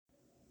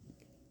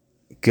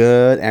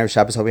Good Erev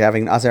Shabbos. Hope you're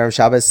having an awesome Erev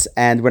Shabbos.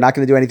 And we're not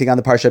going to do anything on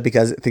the Parsha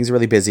because things are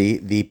really busy.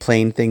 The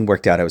plane thing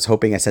worked out. I was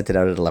hoping I sent it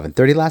out at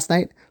 11:30 last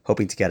night,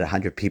 hoping to get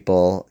 100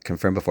 people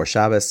confirmed before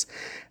Shabbos.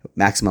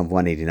 Maximum of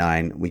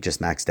 189. We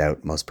just maxed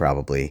out, most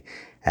probably.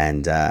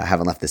 And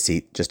haven't left the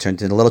seat. Just turned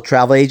into a little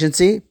travel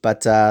agency.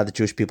 But the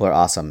Jewish people are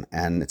awesome.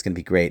 And it's going to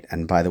be great.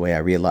 And by the way, I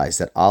realized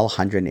that all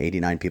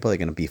 189 people are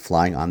going to be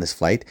flying on this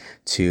flight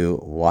to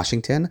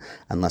Washington.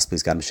 Unless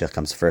please God Mashiach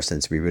comes first and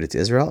it's rerouted to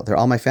Israel. They're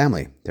all my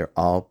family. They're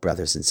all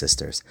brothers and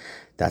sisters.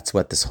 That's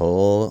what this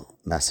whole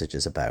message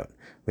is about.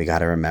 We got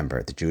to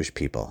remember the Jewish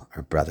people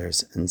are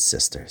brothers and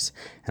sisters.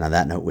 And on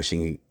that note,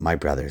 wishing my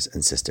brothers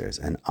and sisters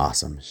an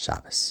awesome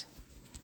Shabbos.